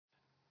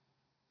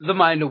The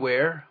Mind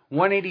Aware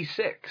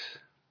 186.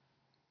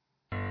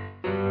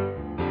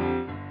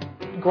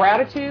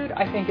 Gratitude,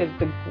 I think, is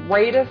the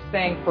greatest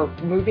thing for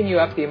moving you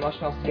up the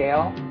emotional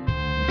scale.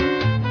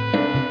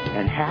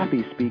 And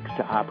happy speaks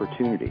to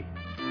opportunity.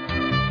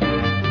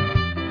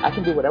 I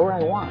can do whatever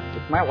I want.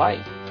 It's my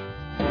life.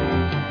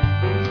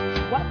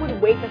 What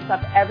would wake us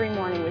up every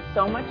morning with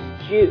so much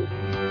juice?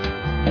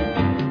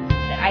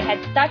 I had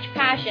such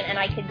passion and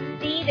I could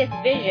see this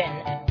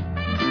vision.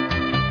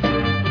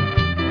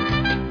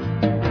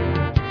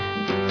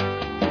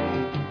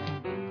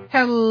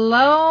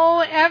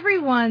 Hello,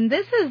 everyone.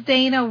 This is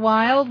Dana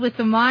Wilde with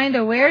the Mind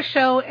Aware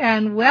Show,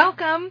 and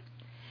welcome.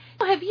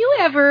 Have you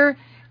ever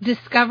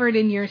discovered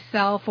in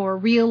yourself or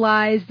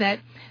realized that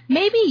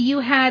maybe you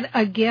had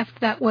a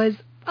gift that was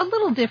a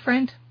little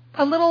different,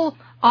 a little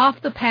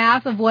off the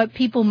path of what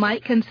people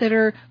might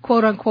consider,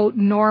 quote-unquote,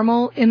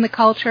 normal in the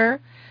culture?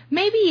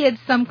 Maybe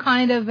it's some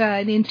kind of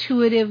an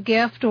intuitive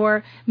gift,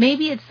 or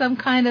maybe it's some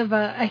kind of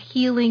a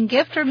healing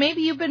gift, or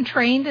maybe you've been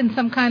trained in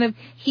some kind of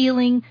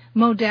healing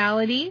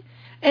modality,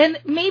 and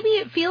maybe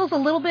it feels a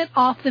little bit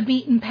off the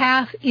beaten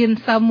path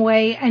in some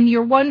way, and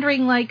you're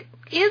wondering, like,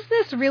 is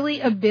this really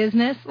a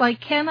business?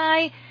 Like, can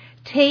I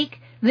take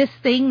this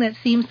thing that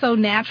seems so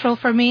natural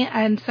for me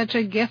and such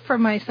a gift for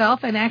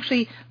myself and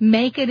actually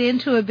make it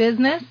into a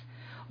business?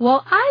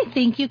 Well, I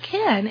think you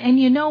can, and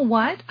you know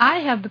what? I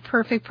have the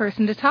perfect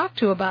person to talk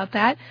to about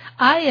that.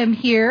 I am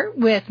here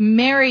with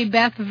Mary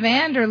Beth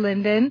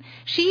Vanderlinden.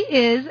 She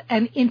is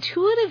an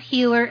intuitive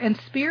healer and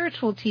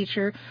spiritual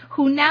teacher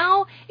who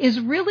now is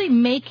really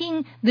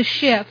making the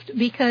shift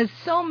because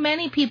so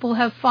many people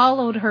have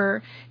followed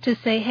her to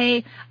say,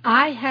 hey,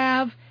 I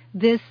have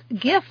this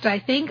gift. I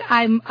think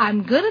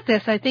I'm good at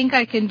this. I think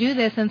I can do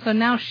this. And so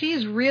now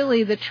she's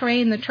really the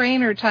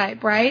trainer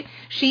type, right?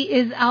 She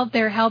is out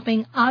there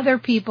helping other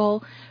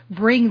people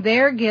bring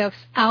their gifts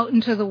out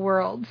into the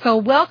world. So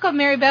welcome,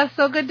 Mary Beth.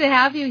 So good to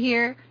have you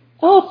here.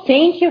 Oh,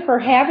 thank you for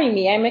having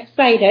me. I'm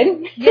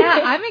excited.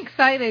 Yeah, I'm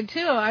excited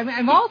too.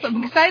 I'm also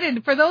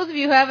excited. For those of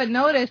you who haven't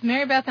noticed,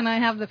 Mary Beth and I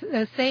have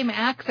the same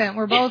accent.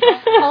 We're both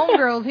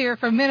homegirls here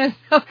from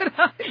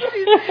Minnesota.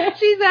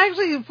 She's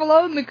actually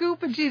flown the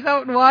coop and she's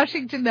out in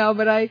Washington now,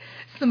 but I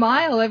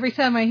smile every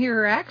time I hear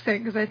her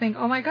accent because I think,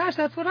 oh my gosh,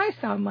 that's what I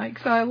sound like.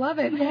 So I love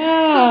it.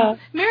 Yeah. So,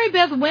 Mary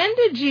Beth, when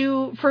did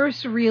you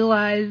first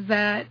realize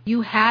that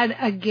you had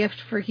a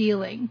gift for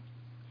healing?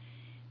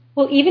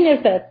 Well, even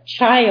as a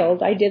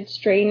child, I did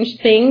strange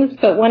things,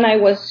 but when I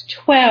was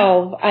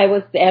 12, I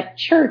was at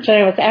church, and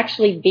I was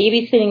actually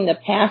babysitting the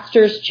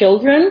pastor's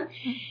children,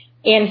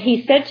 and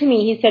he said to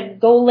me,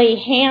 go lay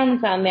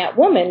hands on that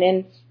woman,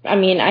 and I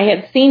mean, I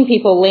had seen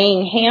people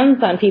laying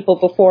hands on people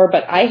before,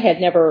 but I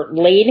had never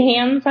laid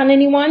hands on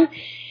anyone.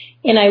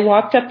 And I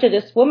walked up to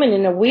this woman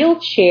in a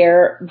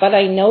wheelchair, but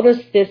I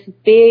noticed this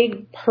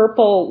big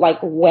purple,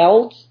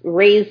 welt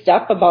raised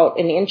up about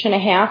 1.5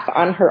 inches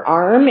on her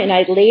arm, and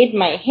I laid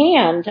my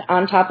hand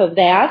on top of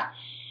that.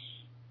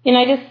 And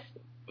I just,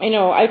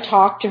 I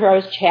talked to her, I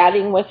was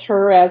chatting with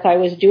her as I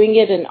was doing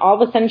it, and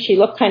all of a sudden she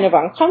looked kind of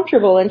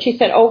uncomfortable, and she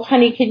said, oh,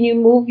 honey, can you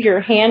move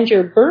your hand?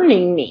 You're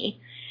burning me.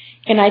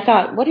 And I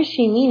thought, what does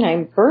she mean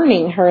I'm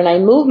burning her? And I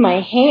moved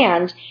my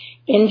hand.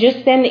 And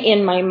just then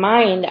in my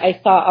mind,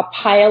 I saw a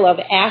pile of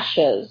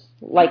ashes,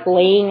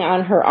 laying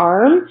on her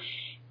arm.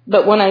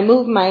 But when I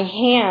moved my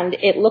hand,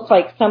 it looked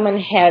like someone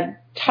had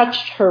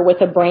touched her with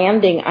a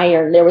branding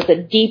iron. There was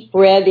a deep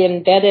red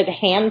embedded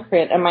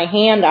handprint on my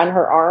hand on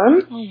her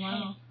arm. Oh,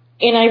 wow.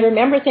 And I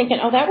remember thinking,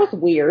 oh, that was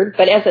weird.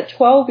 But as a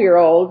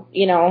 12-year-old,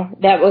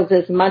 that was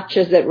as much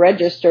as it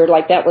registered,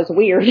 that was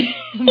weird.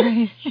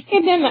 Right.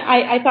 And then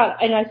I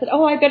thought, and I said,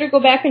 oh, I better go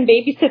back and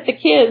babysit the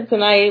kids.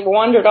 And I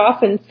wandered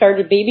off and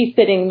started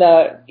babysitting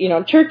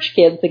the, church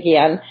kids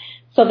again.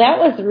 So that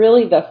was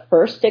really the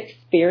first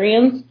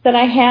experience that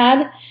I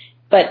had.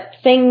 But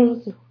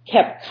things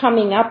kept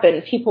coming up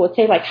and people would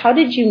say, how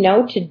did you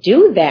know to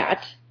do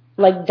that?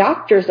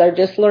 Doctors are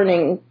just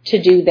learning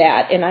to do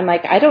that. And I'm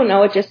like, I don't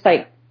know. It just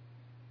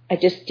I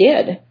just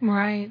did.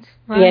 Right.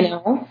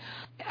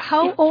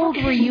 How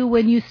old were you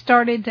when you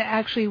started to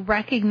actually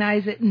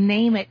recognize it,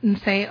 name it, and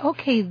say,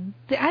 okay,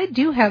 I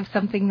do have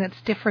something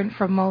that's different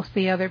from most of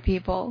the other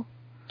people?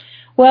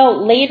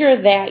 Well,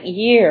 later that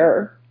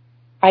year,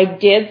 I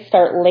did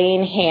start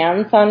laying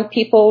hands on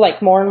people,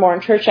 more and more in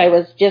church. I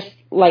was just,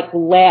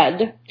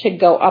 led to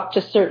go up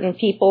to certain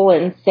people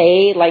and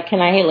say,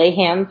 can I lay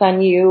hands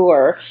on you?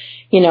 Or,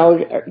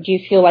 do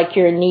you feel like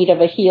you're in need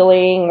of a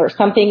healing or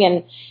something?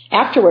 And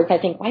afterwards, I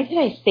think, why did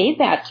I say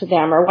that to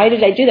them? Or why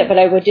did I do that? But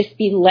I would just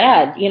be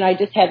led. I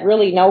just had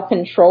really no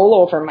control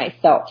over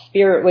myself.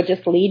 Spirit would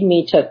just lead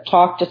me to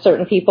talk to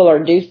certain people or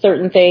do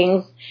certain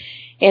things.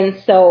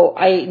 And so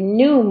I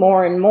knew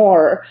more and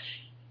more.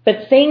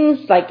 But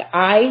things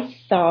I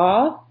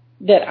saw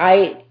that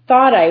I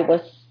thought I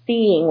was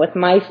seeing with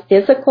my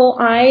physical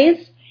eyes,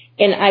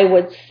 and I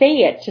would say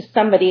it to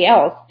somebody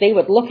else, they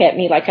would look at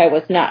me like I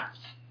was nuts.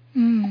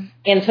 Mm.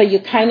 And so you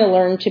kind of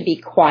learn to be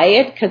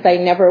quiet because I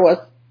never was,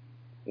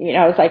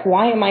 I was like,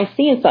 why am I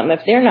seeing something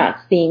if they're not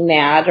seeing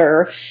that?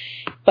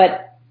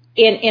 But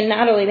And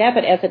not only that,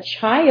 but as a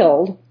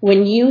child,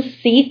 when you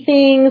see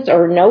things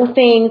or know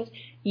things,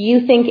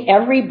 you think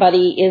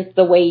everybody is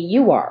the way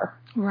you are.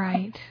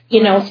 Right.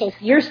 You know, so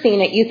if you're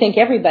seeing it, you think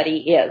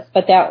everybody is.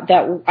 But that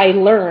I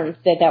learned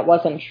that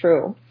wasn't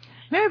true.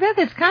 Mary Beth,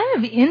 it's kind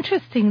of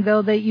interesting,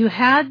 though, that you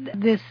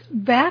had this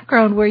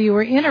background where you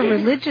were in a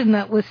religion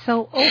that was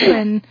so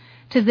open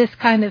to this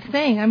kind of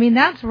thing. I mean,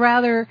 that's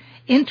rather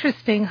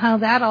interesting how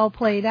that all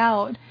played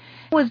out.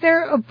 Was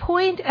there a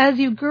point as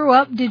you grew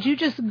up, did you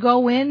just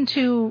go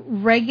into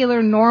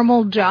regular,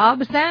 normal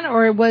jobs then?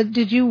 Or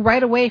did you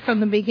right away from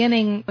the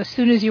beginning, as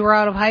soon as you were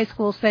out of high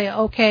school, say,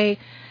 okay,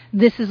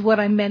 this is what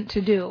I'm meant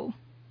to do?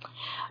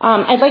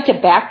 I'd like to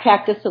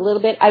backtrack this a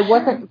little bit. I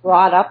wasn't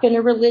brought up in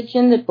a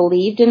religion that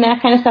believed in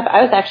that kind of stuff.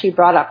 I was actually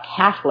brought up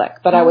Catholic,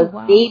 but I was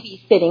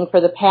babysitting for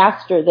the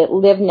pastor that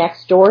lived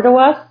next door to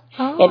us.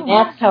 And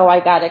that's how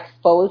I got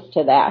exposed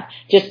to that.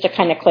 Just to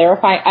kind of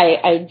clarify,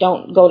 I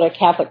don't go to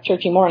Catholic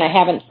church anymore, and I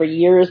haven't for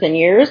years and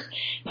years,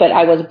 but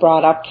I was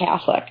brought up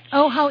Catholic.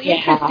 Oh, how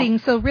interesting.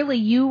 So really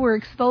you were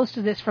exposed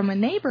to this from a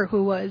neighbor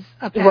who was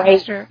a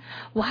pastor.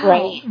 Right. Wow.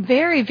 Right.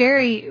 Very,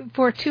 very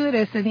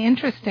fortuitous and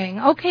interesting.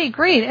 Okay,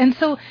 great. And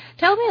so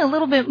tell me a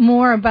little bit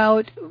more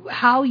about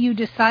how you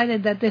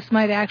decided that this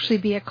might actually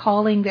be a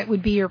calling that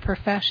would be your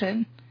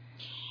profession.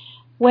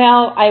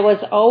 Well, I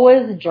was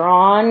always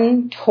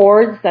drawn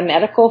towards the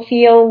medical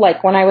field.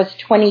 Like when I was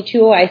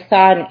 22, I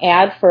saw an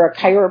ad for a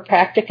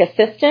chiropractic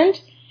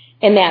assistant,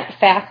 and that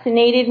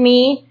fascinated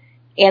me.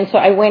 And so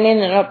I went in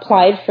and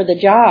applied for the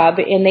job,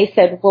 and they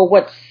said, well,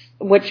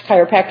 which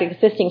chiropractic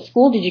assisting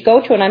school did you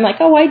go to? And I'm like,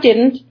 oh, I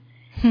didn't.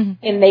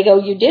 And they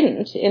go, you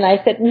didn't? And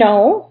I said,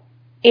 no.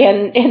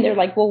 And they're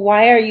like, well,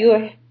 why are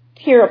you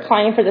here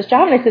applying for this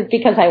job? And I said,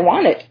 because I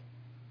want it,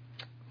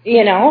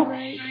 you know.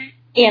 Right.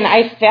 And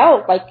I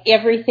felt like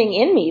everything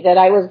in me that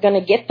I was going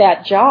to get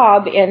that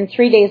job. And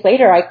 3 days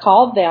later, I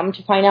called them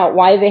to find out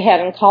why they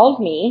hadn't called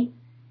me.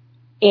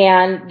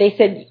 And they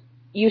said,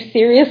 you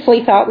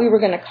seriously thought we were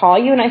going to call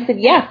you? And I said,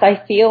 yes, I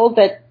feel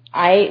that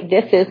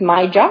this is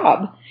my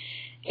job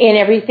and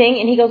everything.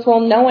 And he goes,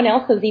 well, no one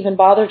else has even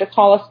bothered to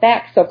call us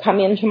back, so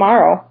come in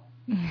tomorrow.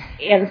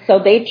 And so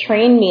they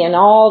trained me in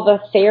all the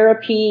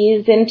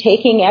therapies and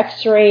taking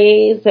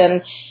x-rays,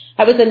 and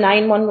I was a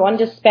 911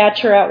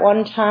 dispatcher at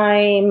one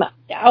time.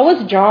 I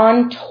was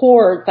drawn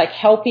towards like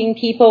helping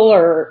people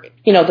or,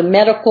 you know, the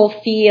medical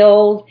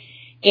field.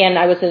 And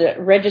I was a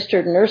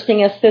registered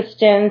nursing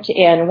assistant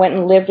and went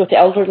and lived with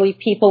elderly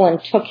people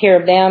and took care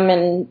of them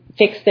and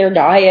fixed their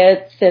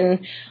diets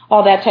and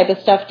all that type of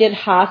stuff. Did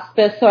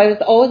hospice. So I was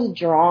always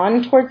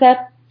drawn towards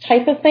that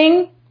type of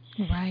thing.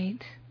 Right.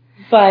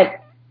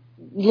 But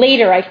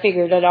later I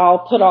figured it all,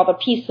 put all the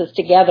pieces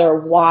together,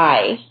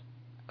 why.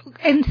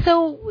 And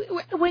so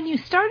when you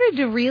started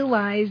to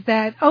realize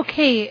that,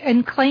 okay,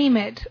 and claim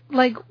it,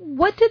 like,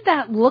 what did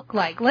that look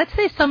like? Let's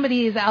say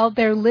somebody is out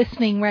there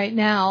listening right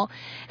now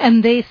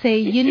and they say,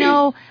 you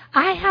know,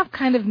 I have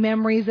kind of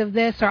memories of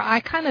this, or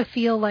I kind of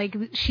feel like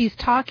she's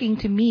talking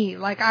to me,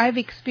 like I've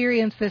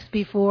experienced this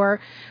before,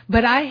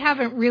 but I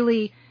haven't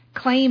really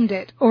claimed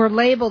it or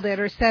labeled it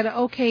or said,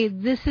 okay,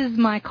 this is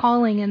my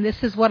calling and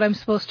this is what I'm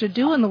supposed to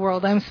do in the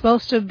world. I'm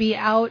supposed to be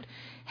out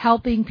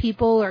helping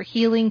people or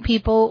healing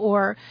people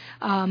or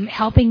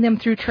helping them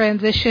through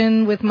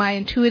transition with my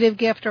intuitive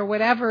gift or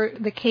whatever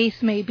the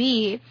case may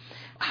be.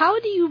 How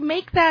do you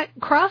make that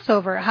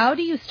crossover? How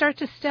do you start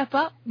to step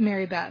up,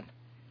 Mary Beth?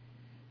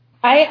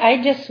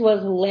 I just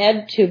was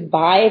led to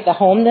buy the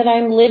home that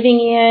I'm living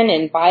in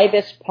and buy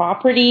this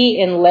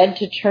property and led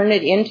to turn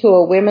it into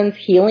a women's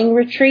healing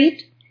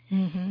retreat.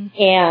 Mm-hmm.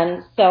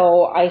 And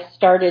so I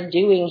started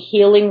doing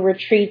healing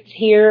retreats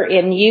here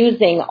and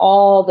using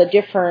all the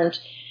different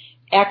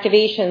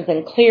activations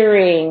and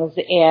clearings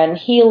and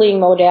healing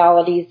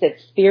modalities that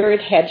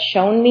Spirit had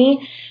shown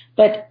me.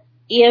 But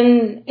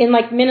in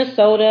like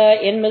Minnesota,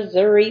 in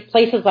Missouri,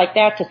 places like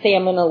that, to say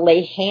I'm going to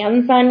lay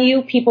hands on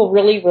you, people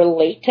really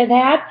relate to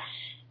that.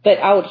 But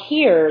out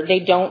here, they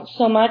don't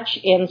so much.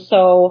 And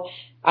so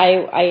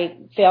I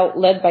felt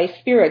led by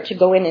Spirit to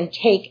go in and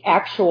take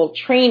actual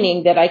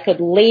training that I could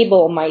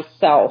label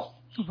myself.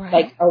 Right.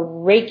 Like a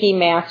Reiki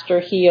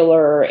master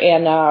healer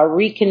and a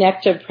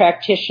reconnective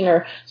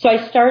practitioner. So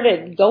I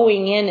started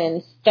going in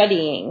and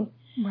studying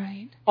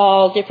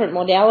all different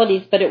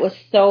modalities, but it was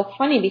so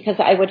funny because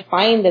I would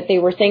find that they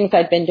were things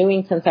I'd been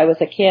doing since I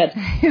was a kid.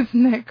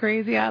 Isn't that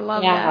crazy? I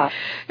love that.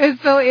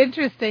 It's so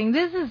interesting.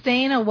 This is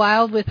Dana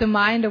Wilde with the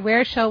Mind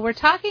Aware Show. We're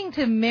talking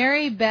to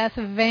Mary Beth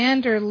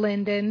Vander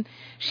Linden.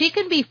 She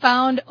can be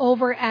found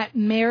over at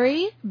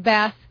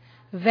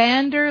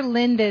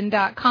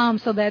MaryBethVanderlinden.com.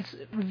 So that's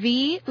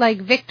V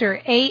like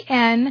Victor,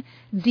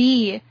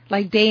 A-N-D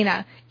like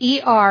Dana,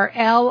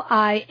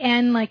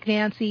 E-R-L-I-N like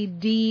Nancy,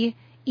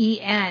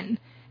 D-E-N.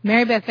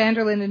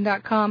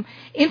 MaryBethVanderlinden.com.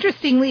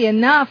 Interestingly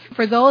enough,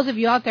 for those of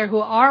you out there who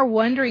are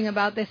wondering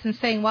about this and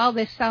saying, well,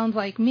 this sounds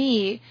like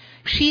me,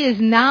 she is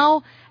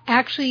now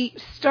actually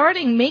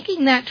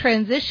making that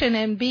transition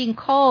and being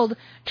called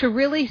to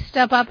really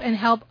step up and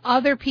help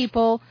other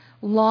people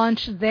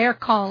launch their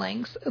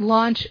callings,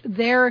 launch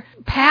their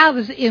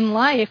paths in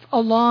life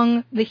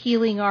along the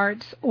healing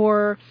arts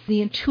or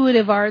the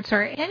intuitive arts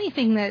or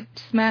anything that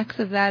smacks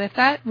of that. If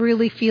that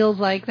really feels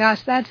like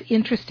that's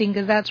interesting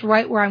because that's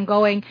right where I'm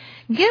going,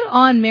 get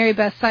on Mary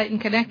Beth's site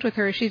and connect with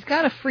her. She's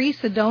got a free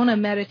Sedona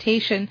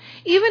meditation.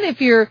 Even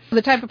if you're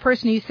the type of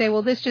person you say,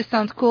 well, this just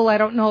sounds cool, I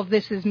don't know if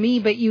this is me,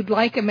 but you'd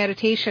like a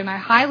meditation, I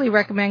highly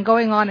recommend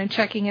going on and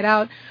checking it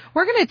out.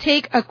 We're going to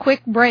take a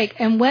quick break,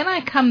 and when I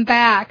come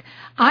back,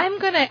 I'm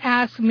going to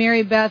ask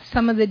Mary Beth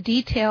some of the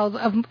details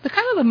of the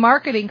kind of the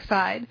marketing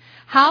side.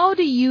 How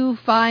do you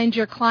find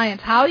your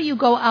clients? How do you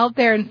go out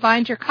there and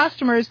find your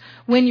customers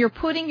when you're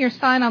putting your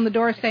sign on the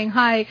door saying,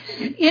 hi,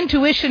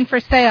 intuition for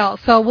sale?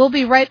 So we'll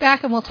be right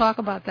back and we'll talk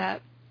about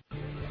that.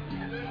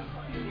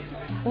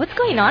 What's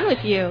going on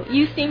with you?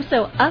 You seem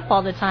so up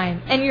all the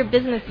time, and your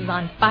business is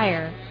on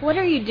fire. What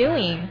are you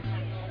doing?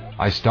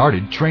 I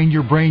started Train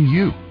Your Brain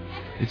U.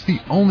 It's the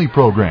only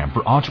program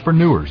for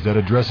entrepreneurs that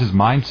addresses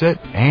mindset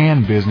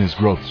and business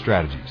growth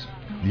strategies.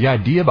 The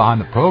idea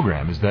behind the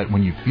program is that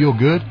when you feel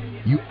good,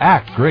 you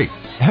act great,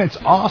 and it's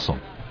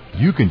awesome.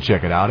 You can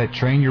check it out at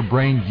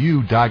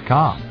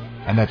trainyourbrainu.com,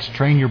 and that's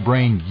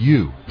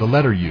trainyourbrainu, the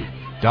letter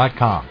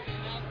U.com.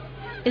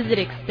 Is it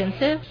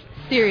expensive?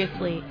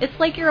 Seriously, it's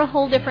like you're a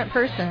whole different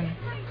person.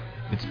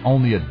 It's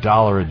only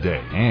 $1 a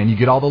day, and you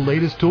get all the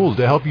latest tools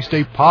to help you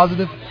stay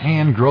positive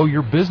and grow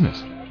your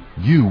business.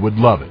 You would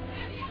love it.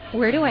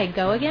 Where do I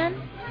go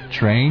again?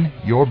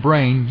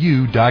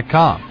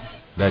 trainyourbrainu.com.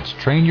 That's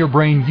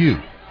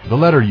trainyourbrainu, the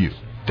letter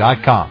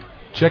U.com.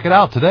 Check it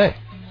out today.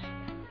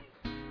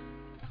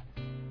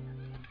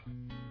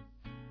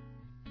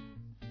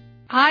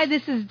 Hi,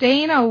 this is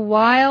Dana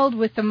Wilde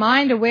with The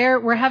Mind Aware.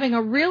 We're having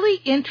a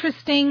really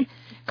interesting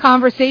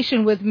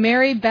conversation with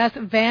Mary Beth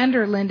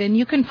Vanderlinden.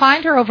 You can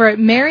find her over at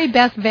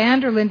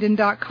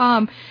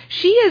marybethvanderlinden.com.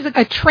 She is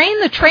a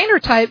train-the-trainer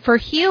type for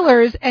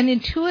healers and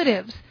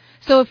intuitives.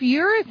 So if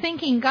you're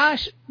thinking,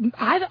 gosh,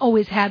 I've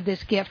always had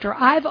this gift, or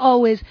I've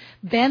always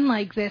been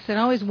like this and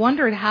always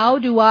wondered, how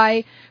do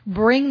I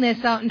bring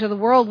this out into the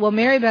world? Well,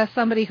 Mary Beth's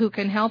somebody who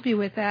can help you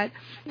with that.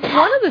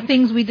 One of the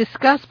things we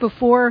discussed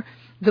before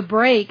the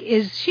break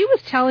is she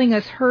was telling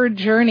us her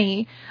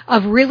journey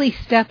of really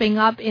stepping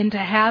up into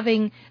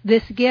having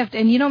this gift.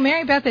 And, you know,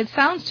 Mary Beth, it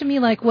sounds to me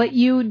like what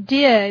you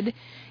did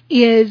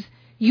is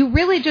you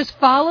really just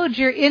followed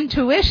your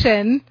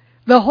intuition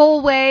the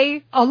whole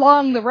way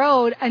along the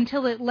road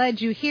until it led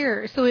you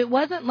here. So it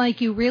wasn't like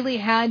you really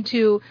had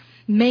to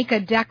make a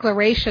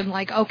declaration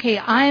like, okay,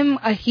 I'm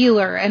a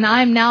healer and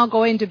I'm now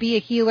going to be a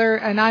healer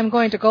and I'm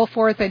going to go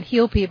forth and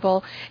heal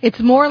people.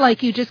 It's more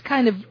like you just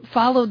kind of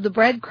followed the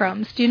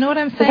breadcrumbs. Do you know what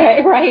I'm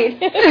saying? Right.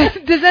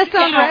 Does that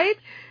sound right?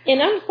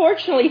 And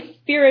unfortunately,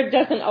 Spirit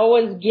doesn't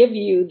always give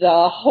you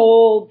the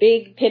whole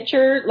big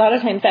picture. A lot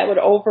of times that would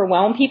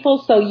overwhelm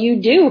people. So you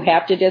do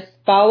have to just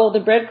follow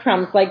the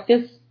breadcrumbs, like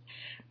this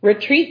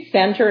retreat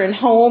center and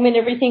home and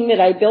everything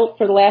that I built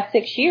for the last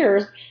 6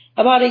 years.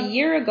 About a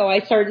year ago, I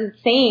started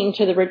saying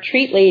to the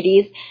retreat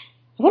ladies,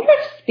 I wonder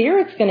if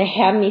Spirit's going to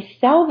have me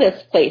sell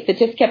this place. It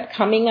just kept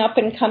coming up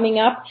and coming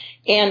up.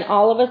 And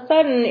all of a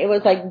sudden, it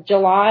was like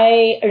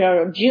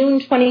June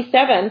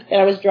 27th,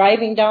 and I was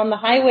driving down the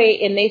highway,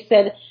 and they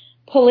said,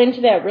 pull into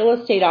that real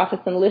estate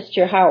office and list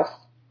your house.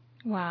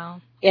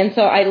 Wow. And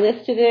so I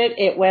listed it.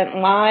 It went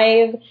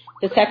live.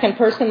 The second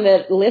person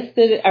that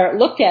listed or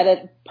looked at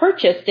it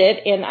purchased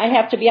it, and I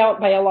have to be out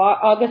by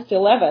August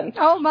 11th.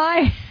 Oh,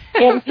 my.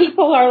 And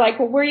people are like,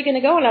 well, where are you going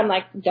to go? And I'm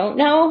like, don't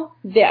know.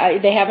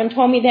 They haven't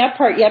told me that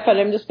part yet, but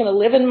I'm just going to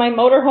live in my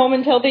motorhome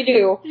until they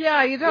do.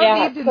 Yeah, you don't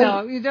need to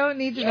know. You don't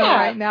need to know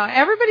right now.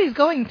 Everybody's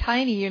going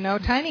tiny, you know.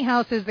 Tiny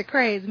house is the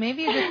craze.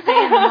 Maybe you just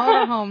stay in a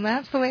motorhome.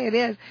 That's the way it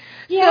is.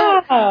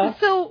 Yeah.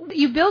 So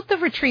you built the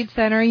retreat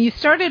center and you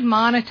started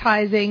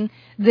monetizing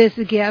this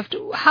gift.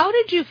 How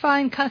did you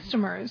find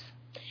customers?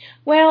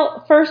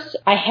 Well, first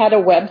I had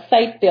a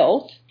website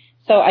built.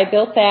 So I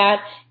built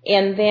that,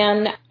 and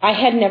then I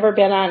had never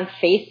been on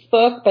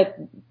Facebook, but,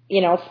 you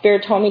know,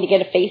 Spirit told me to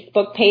get a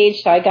Facebook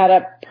page, so I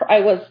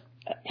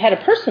had a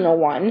personal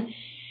one,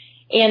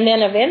 and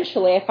then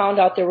eventually I found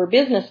out there were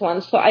business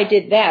ones, so I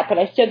did that, but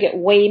I still get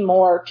way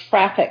more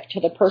traffic to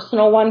the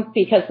personal one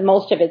because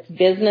most of it's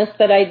business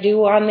that I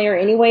do on there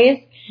anyways.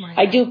 Right.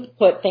 I do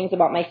put things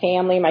about my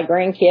family, my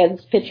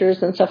grandkids,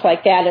 pictures and stuff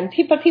like that, and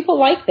people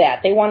like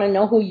that. They want to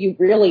know who you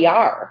really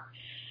are.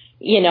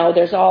 You know,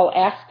 there's all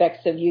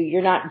aspects of you.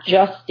 You're not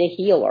just a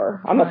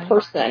healer. I'm a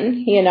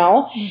person, you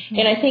know. Mm-hmm.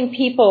 And I think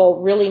people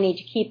really need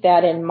to keep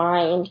that in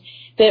mind,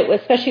 that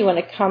especially when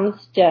it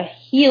comes to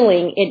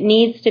healing, it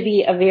needs to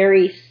be a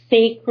very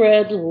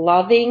sacred,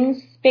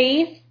 loving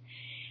space.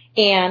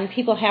 And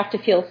people have to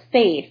feel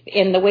safe.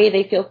 And the way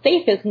they feel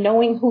safe is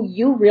knowing who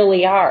you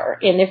really are.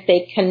 And if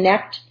they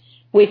connect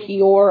with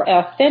your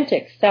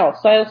authentic self.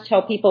 So I always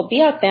tell people,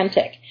 be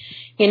authentic.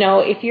 You know,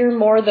 if you're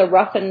more the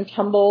rough and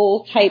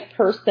tumble type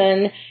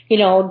person, you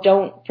know,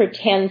 don't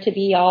pretend to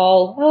be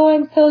all, oh,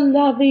 I'm so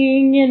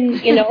loving and,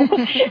 you know,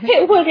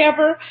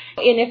 whatever.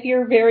 And if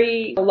you're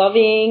very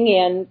loving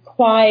and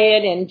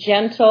quiet and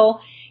gentle,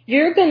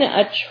 you're going to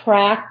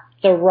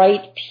attract the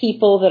right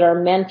people that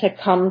are meant to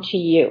come to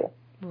you.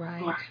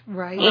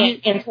 Right.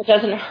 And so it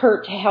doesn't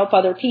hurt to help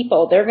other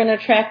people. They're going to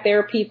attract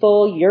their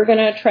people. You're going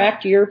to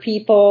attract your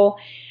people.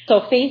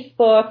 So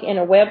Facebook and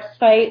a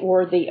website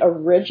were the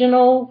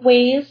original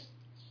ways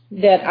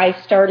that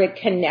I started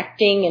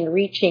connecting and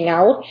reaching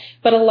out.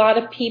 But a lot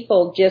of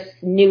people just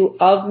knew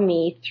of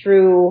me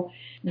through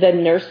the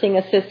nursing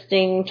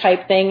assisting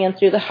type thing and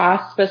through the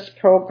hospice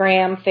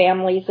program,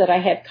 families that I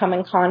had come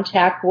in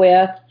contact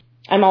with.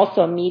 I'm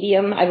also a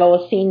medium. I've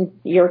always seen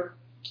your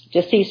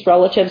deceased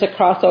relatives that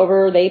cross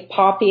over. They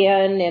pop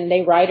in and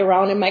they ride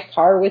around in my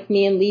car with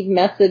me and leave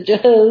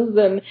messages,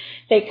 and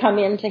they come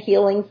into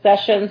healing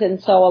sessions.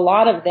 And so a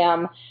lot of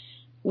them,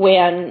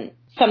 when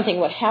something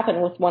would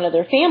happen with one of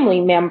their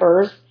family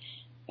members,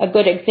 a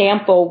good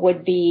example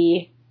would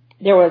be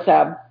there was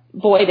a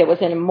boy that was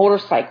in a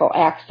motorcycle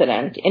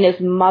accident, and his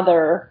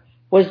mother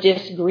was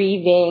just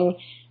grieving.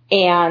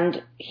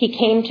 And he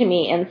came to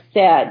me and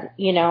said,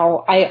 you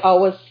know, I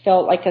always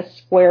felt like a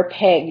square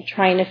peg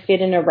trying to fit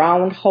in a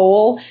round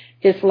hole.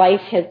 This life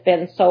has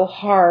been so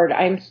hard.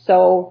 I'm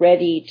so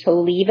ready to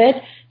leave it,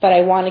 but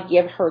I want to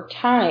give her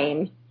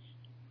time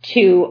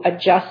to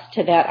adjust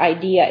to that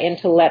idea and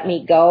to let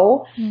me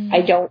go. I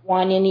don't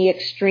want any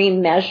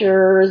extreme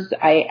measures.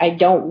 I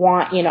don't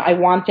want, you know, I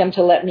want them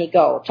to let me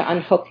go, to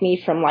unhook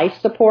me from life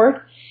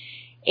support.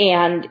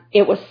 And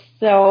it was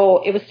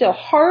still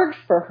hard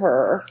for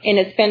her, and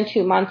it's been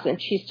 2 months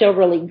and she's still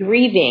really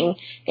grieving,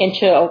 and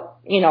she'll,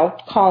 you know,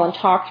 call and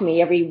talk to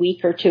me every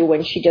week or two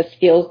when she just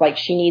feels like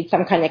she needs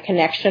some kind of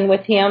connection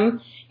with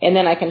him, and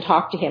then I can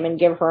talk to him and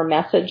give her a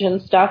message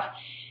and stuff.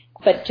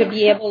 But to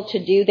be able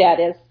to do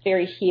that is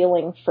very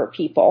healing for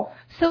people.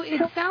 So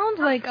it sounds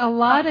like a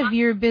lot of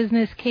your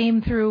business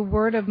came through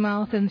word of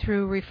mouth and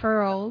through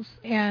referrals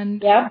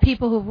and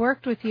people who've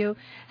worked with you.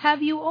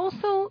 Have you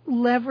also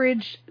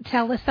leveraged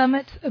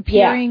telesummits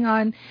appearing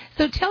on?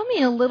 So tell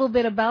me a little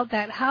bit about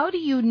that. How do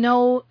you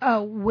know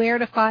where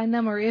to find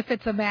them, or if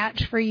it's a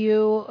match for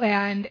you?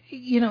 And,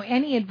 you know,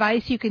 any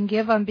advice you can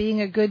give on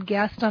being a good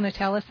guest on a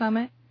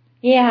telesummit?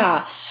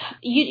 Yeah.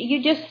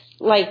 You just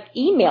like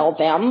email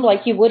them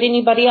like you would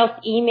anybody else.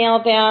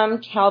 Email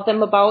them, tell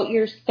them about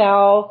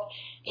yourself,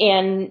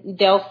 and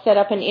they'll set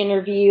up an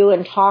interview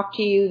and talk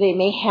to you. They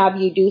may have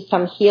you do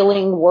some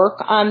healing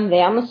work on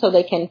them so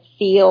they can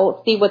see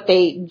what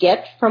they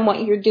get from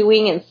what you're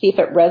doing and see if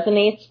it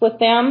resonates with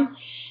them.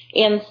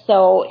 And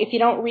so if you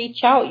don't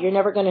reach out, you're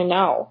never going to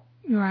know.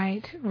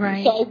 Right.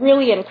 So I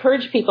really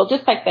encourage people,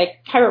 just like the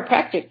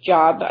chiropractic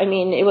job. I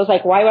mean, it was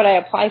like, why would I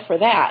apply for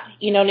that?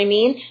 You know what I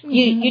mean?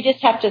 You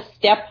just have to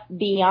step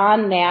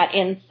beyond that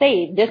and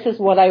say, this is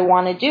what I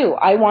want to do.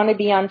 I want to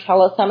be on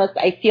telesummits.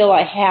 I feel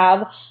I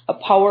have a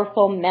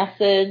powerful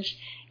message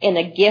and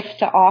a gift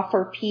to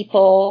offer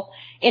people,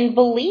 and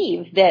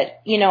believe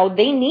that, you know,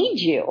 they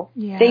need you.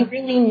 Yeah. They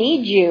really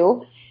need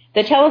you.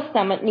 The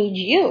telesummit needs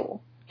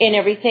you and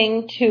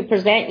everything to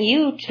present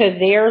you to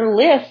their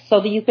list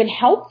so that you can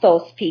help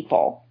those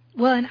people.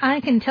 Well, and I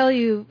can tell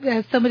you,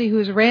 as somebody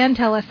who's ran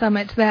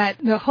telesummits, that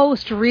the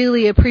host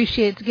really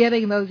appreciates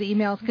getting those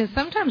emails, because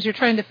sometimes you're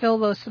trying to fill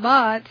those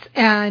spots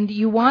and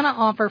you want to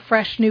offer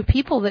fresh new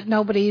people that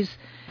nobody's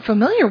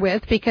familiar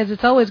with, because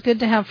it's always good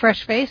to have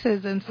fresh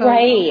faces. And so,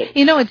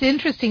 you know, it's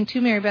interesting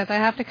too, Mary Beth, I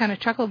have to kind of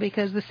chuckle,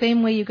 because the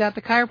same way you got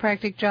the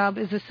chiropractic job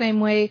is the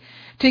same way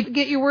to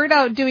get your word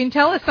out doing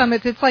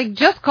telesummits. It's like,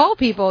 just call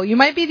people. You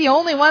might be the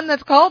only one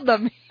that's called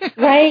them.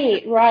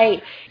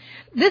 Right.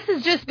 This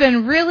has just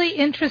been really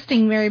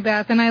interesting, Mary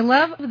Beth, and I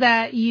love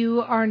that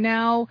you are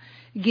now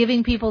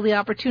giving people the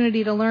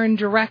opportunity to learn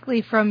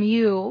directly from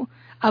you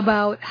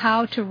about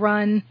how to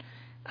run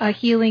a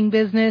healing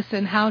business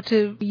and how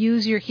to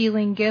use your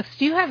healing gifts.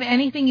 Do you have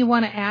anything you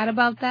want to add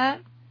about that?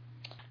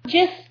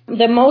 Just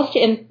the most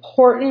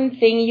important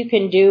thing you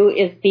can do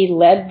is be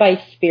led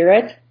by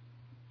spirit.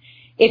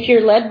 If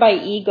you're led by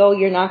ego,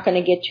 you're not going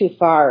to get too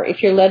far.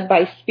 If you're led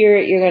by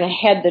spirit, you're going to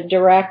head the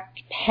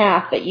direct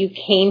path that you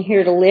came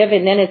here to live,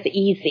 and then it's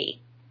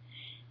easy.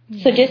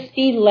 So just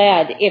be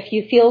led. If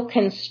you feel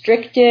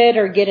constricted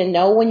or get a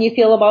no when you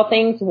feel about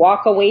things,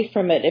 walk away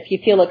from it. If you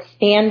feel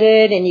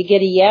expanded and you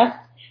get a yes,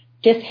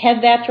 just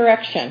head that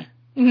direction.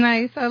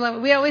 Nice. I love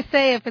it. We always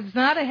say, if it's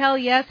not a hell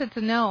yes, it's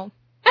a no.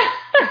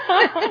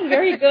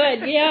 Very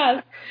good.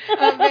 Yes.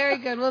 Very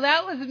good. Well,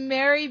 that was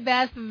Mary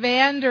Beth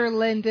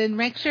Vanderlinden.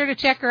 Make sure to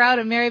check her out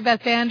at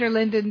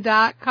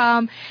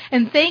marybethvanderlinden.com.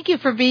 And thank you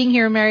for being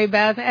here, Mary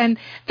Beth. And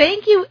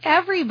thank you,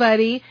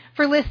 everybody,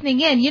 for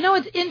listening in. You know,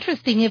 it's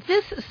interesting. If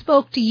this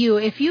spoke to you,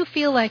 if you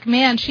feel like,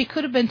 man, she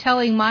could have been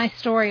telling my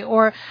story,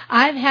 or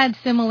I've had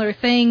similar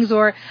things,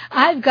 or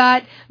I've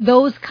got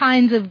those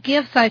kinds of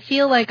gifts, I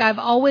feel like I've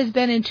always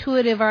been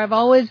intuitive, or I've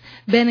always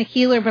been a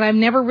healer, but I've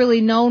never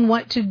really known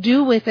what to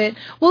do with it.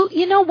 Well,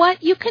 you know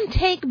what? You can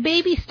take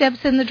baby baby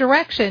steps in the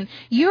direction.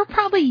 You're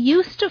probably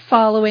used to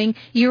following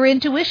your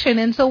intuition,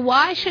 and so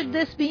why should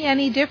this be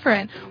any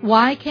different?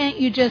 Why can't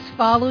you just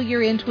follow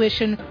your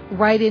intuition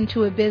right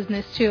into a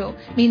business too?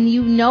 I mean,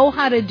 you know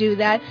how to do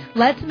that.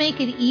 Let's make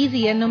it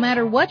easy, and no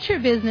matter what your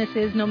business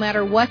is, no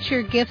matter what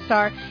your gifts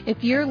are,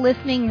 if you're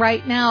listening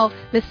right now,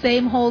 the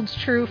same holds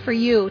true for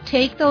you.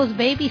 Take those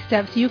baby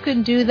steps. You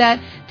can do that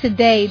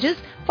today.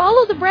 Just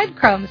follow the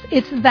breadcrumbs.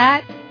 It's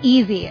that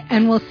easy.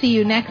 And we'll see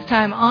you next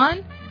time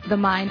on The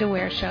Mind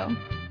Aware Show.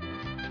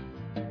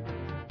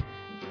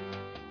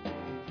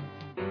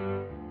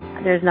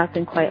 There's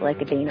nothing quite like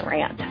a Dana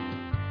rant.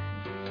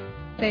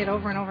 Say it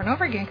over and over and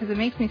over again because it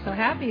makes me so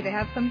happy to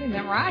have something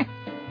that rhymes.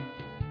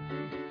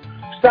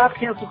 Stop,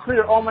 cancel,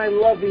 clear. All my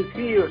love is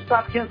here.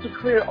 Stop, cancel,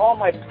 clear. All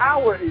my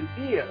power is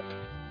here.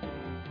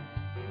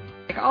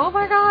 Like, oh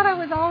my God, I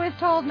was always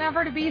told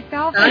never to be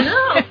selfish. I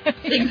know.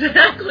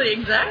 Exactly.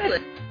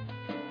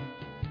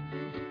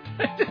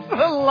 I just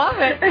love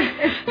it.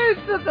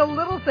 It's just the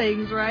little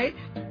things, right?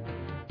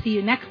 See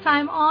you next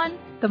time on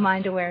The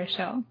Mind Aware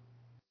Show.